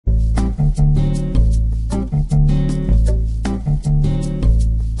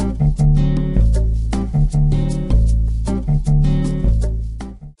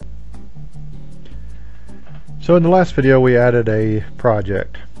So in the last video we added a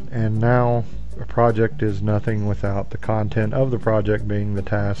project, and now a project is nothing without the content of the project being the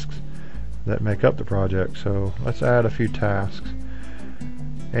tasks that make up the project. So let's add a few tasks.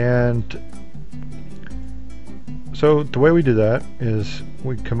 And so the way we do that is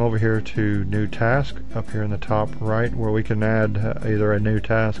we come over here to New Task up here in the top right, where we can add either a new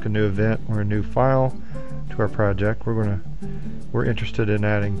task, a new event, or a new file to our project. We're interested in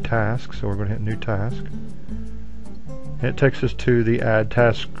adding tasks, so we're going to hit New Task. And it takes us to the Add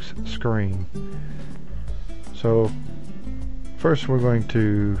Tasks screen. So first we're going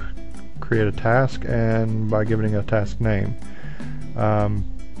to create a task, and by giving it a task name,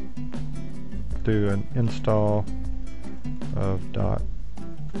 do an install of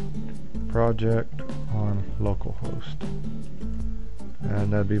dotProject on localhost,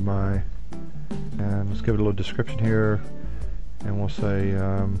 and that'd be my, and let's give it a little description here, and we'll say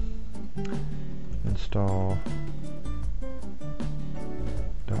install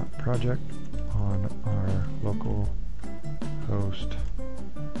dotProject on our local host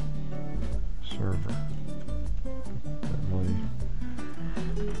server.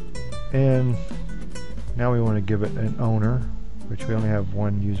 And now we want to give it an owner, which we only have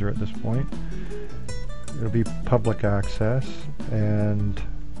one user at this point. It'll be public access, and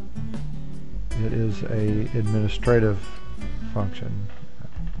it is a administrative function.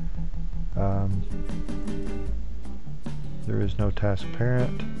 There is no task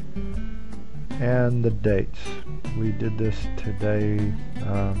parent, and the dates. We did this today,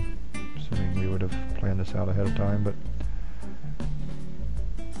 assuming we would have planned this out ahead of time, but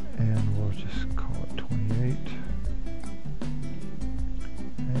and we'll just call it 28.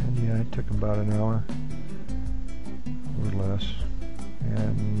 And yeah, it took about an hour or less.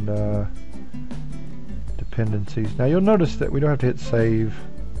 And dependencies. Now you'll notice that we don't have to hit save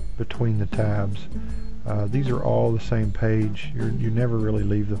between the tabs. These are all the same page. You never really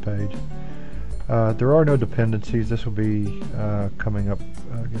leave the page. There are no dependencies. This will be coming up,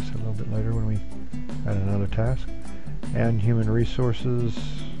 I guess, a little bit later when we add another task. And human resources,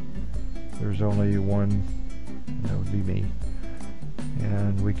 there's only one, and that would be me.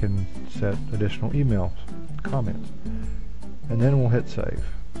 And we can set additional emails, comments, and then we'll hit save.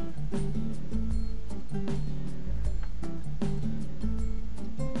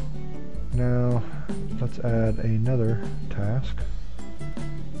 Now let's add another task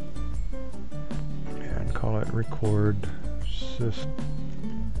and call it record system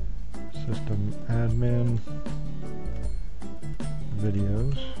admin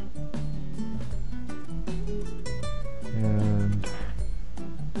videos, and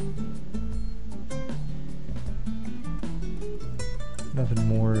nothing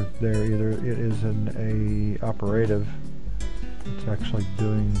more there either. It is an operative. It's actually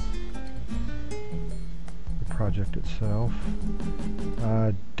doing the project itself.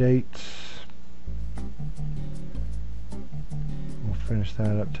 Dates, we'll finish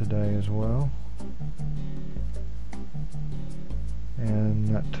that up today as well, and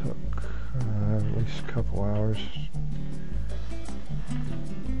that took at least a couple hours.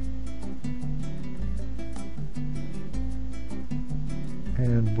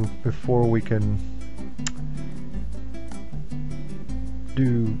 And before we can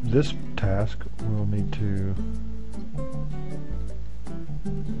do this task, we'll need to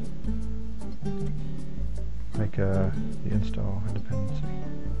make the install a dependency,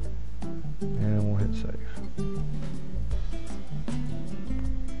 and we'll hit save.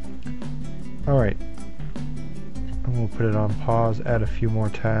 Alright, and we'll put it on pause, add a few more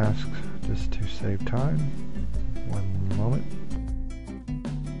tasks just to save time. One moment.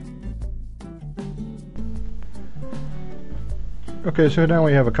 Okay, so now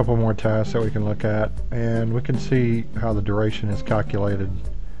we have a couple more tasks that we can look at, and we can see how the duration is calculated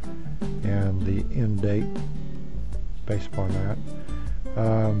and the end date based upon that.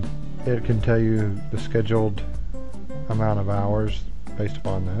 It can tell you the scheduled amount of hours based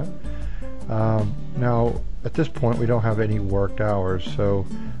upon that. Now at this point we don't have any worked hours,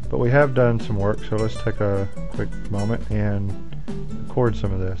 but we have done some work, so let's take a quick moment and record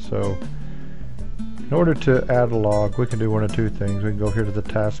some of this. So in order to add a log, we can do one of two things. We can go here to the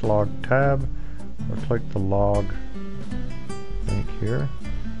task log tab, or click the log link here,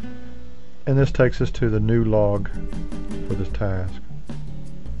 and this takes us to the new log for this task.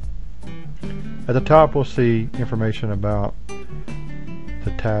 At the top we'll see information about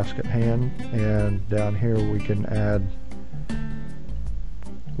the task at hand, and down here we can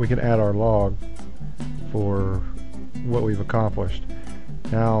we can add our log for what we've accomplished.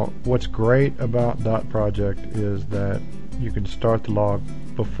 Now, what's great about dotProject is that you can start the log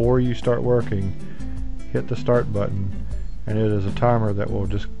before you start working, hit the start button, and it is a timer that will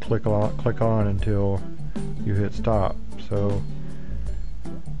just click on until you hit stop. So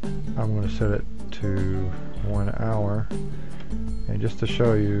I'm going to set it to 1 hour, and just to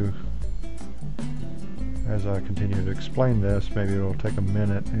show you as I continue to explain this, maybe it'll take a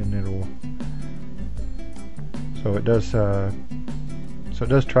minute, and it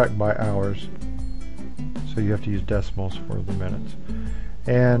does track by hours, so you have to use decimals for the minutes.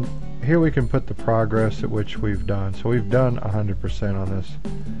 And here we can put the progress at which we've done. So we've done 100% on this,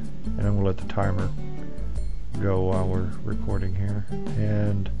 and I'm going to let the timer go while we're recording here.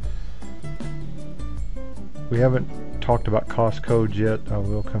 And we haven't talked about cost codes yet. I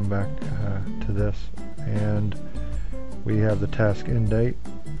will come back to this. And we have the task end date,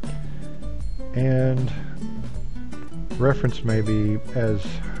 and reference maybe as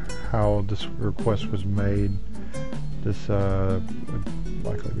how this request was made. This would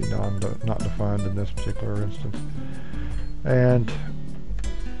likely be not defined in this particular instance. And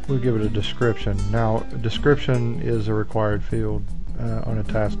we'll give it a description. Now, description is a required field on a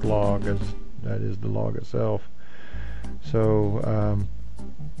task log, as that is the log itself. So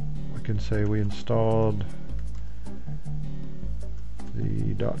we can say we installed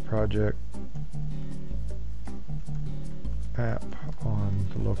the dotProject app on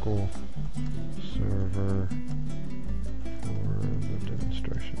the local server for the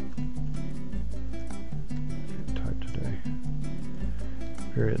demonstration. Type today.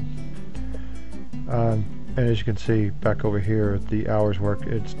 Period. And as you can see back over here, the hours work,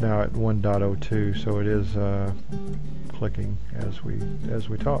 it's now at 1.02, so it is clicking as we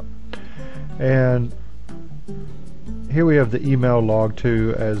talk. And here we have the email log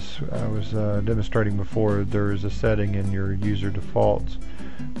too. As I was demonstrating before, there is a setting in your user defaults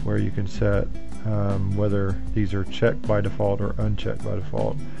where you can set whether these are checked by default or unchecked by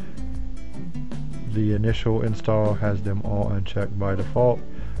default. The initial install has them all unchecked by default,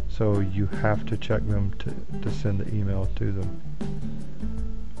 so you have to check them to send the email to them.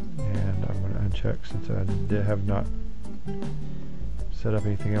 And I'm going to uncheck since I have not set up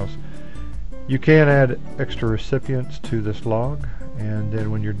anything else. You can add extra recipients to this log, and then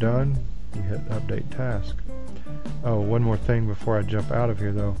when you're done, you hit update task. Oh, one more thing before I jump out of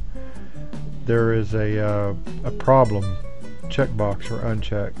here though. There is a problem checkbox or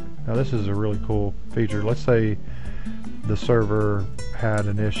uncheck. Now this is a really cool feature. Let's say the server had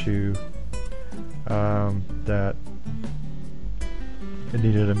an issue that it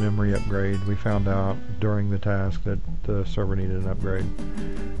needed a memory upgrade. We found out during the task that the server needed an upgrade.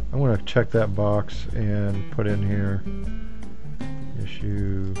 I'm going to check that box and put in here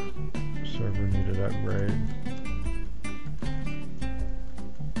issue server needed upgrade,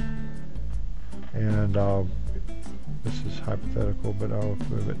 and this is hypothetical, but I'll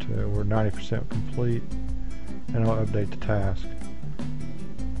move it to we're 90% complete, and I'll update the task.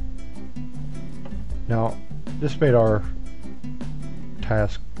 Now this made our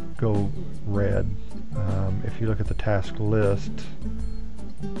task go red. If you look at the task list,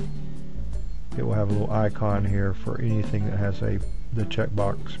 it will have a little icon here for anything that has the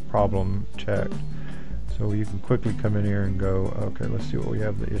checkbox problem checked. So you can quickly come in here and go, okay, let's see what we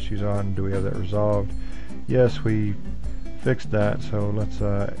have the issues on. Do we have that resolved? Yes, we fixed that, so let's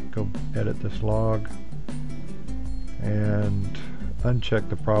go edit this log and uncheck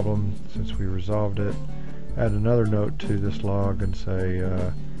the problem since we resolved it. Add another note to this log and say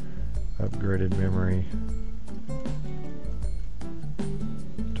upgraded memory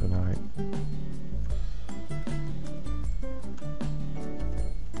tonight.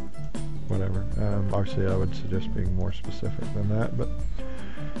 Whatever. Obviously I would suggest being more specific than that,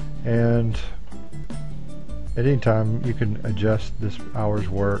 and at any time you can adjust this hour's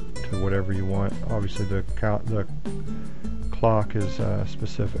work to whatever you want. Obviously the clock is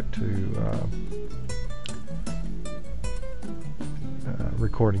specific to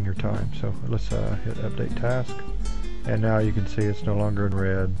recording your time. So let's hit update task, and now you can see it's no longer in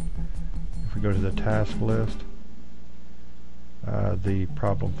red. If we go to the task list, the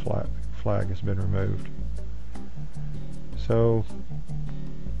problem flag has been removed. So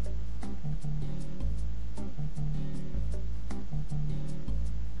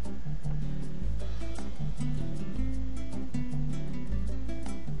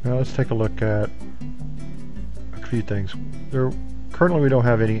now let's take a look at a few things. Currently we don't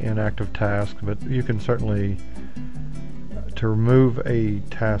have any inactive tasks, but you can certainly, to remove a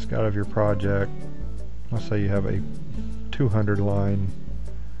task out of your project, let's say you have a 200 line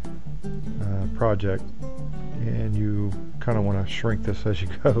project and you kind of want to shrink this as you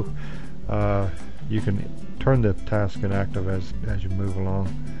go, you can turn the task inactive as you move along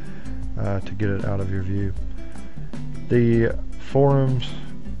to get it out of your view. The forums,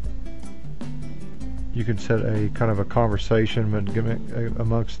 you can set a kind of a conversation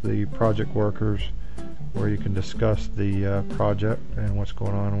amongst the project workers where you can discuss the project and what's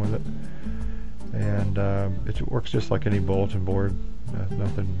going on with it. And it works just like any bulletin board.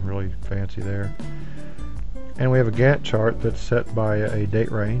 Nothing really fancy there. And we have a Gantt chart that's set by a date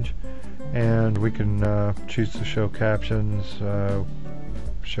range, and we can choose to show captions,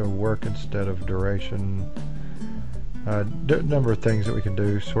 show work instead of duration, a number of things that we can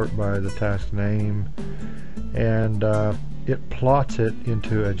do, sort by the task name, and it plots it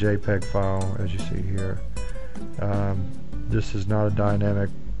into a JPEG file as you see here. This is not a dynamic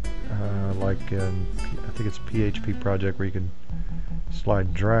like in, I think it's PHP project where you can slide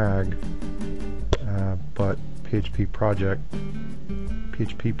and drag, but PHP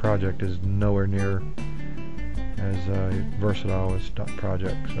project is nowhere near as versatile as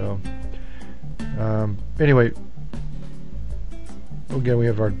dotProject. So anyway, again, we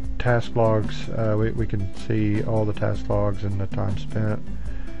have our task logs. We can see all the task logs and the time spent,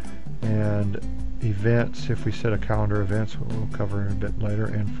 and events, if we set a calendar events, we'll cover a bit later,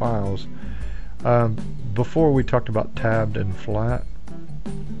 and files. Before we talked about tabbed and flat.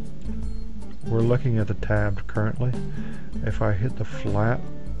 We're looking at the tabbed currently. If I hit the flat,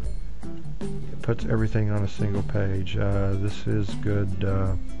 it puts everything on a single page. This is good.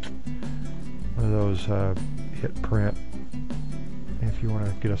 One of those hit print if you want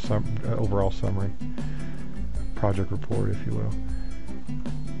to get a overall summary, project report, if you will.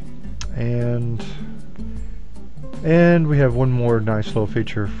 And we have one more nice little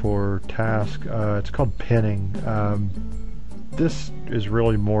feature for task. It's called pinning. This is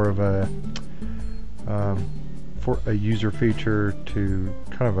really more of a for a user feature, to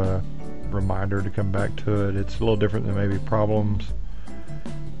kind of a reminder to come back to it. It's a little different than maybe problems,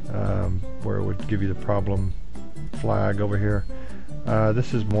 where it would give you the problem flag over here.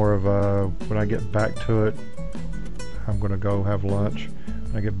 This is more of a, when I get back to it, I'm going to go have lunch.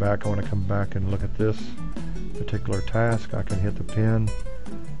 When I get back, I want to come back and look at this particular task. I can hit the pin.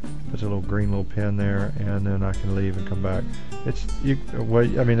 There's a little green pin there, and then I can leave and come back.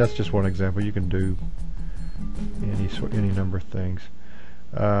 Well, I mean, that's just one example. You can do any number of things.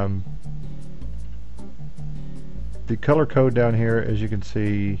 The color code down here, as you can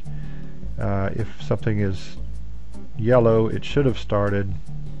see, if something is yellow, it should have started,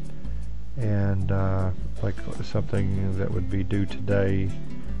 and like something that would be due today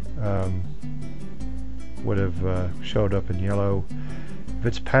would have showed up in yellow. If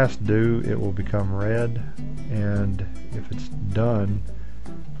it's past due, it will become red, and if it's done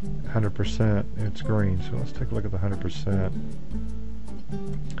 100%, it's green. So let's take a look at the 100%.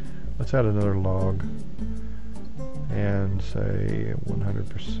 Let's add another log and say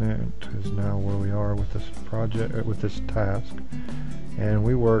 100% is now where we are with this project, with this task, and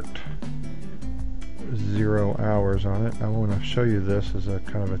we worked 0 hours on it. I want to show you this as a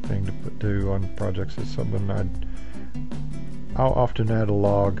kind of a thing to do on projects. It's something I'll often add a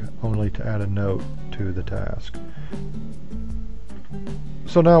log only to add a note to the task.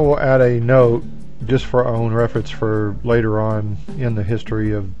 So now we'll add a note just for our own reference for later on in the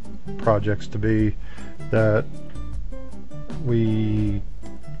history of projects, to be that we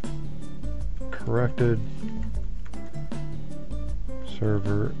corrected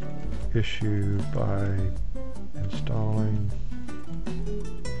server issue by installing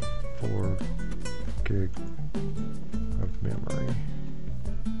 4 gig of memory.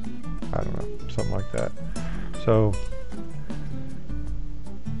 I don't know, something like that. So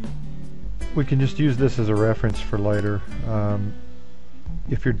we can just use this as a reference for later.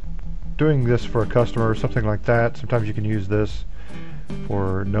 If you're doing this for a customer or something like that, sometimes you can use this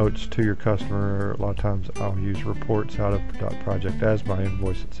for notes to your customer. A lot of times I'll use reports out of dotProject as my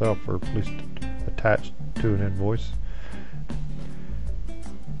invoice itself, or at least attached to an invoice.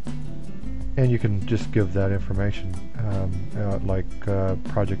 And you can just give that information, like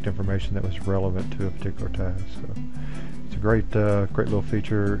project information that was relevant to a particular task. So it's a great little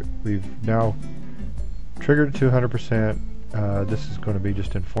feature. We've now triggered it to 100%. This is going to be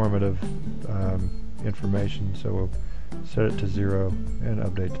just informative information, so we'll set it to 0 and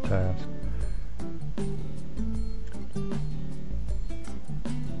update the task.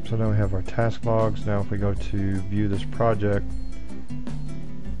 So now we have our task logs. Now if we go to view this project,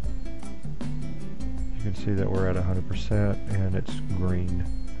 you can see that we're at 100% and it's green.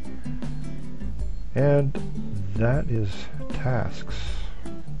 And that is tasks.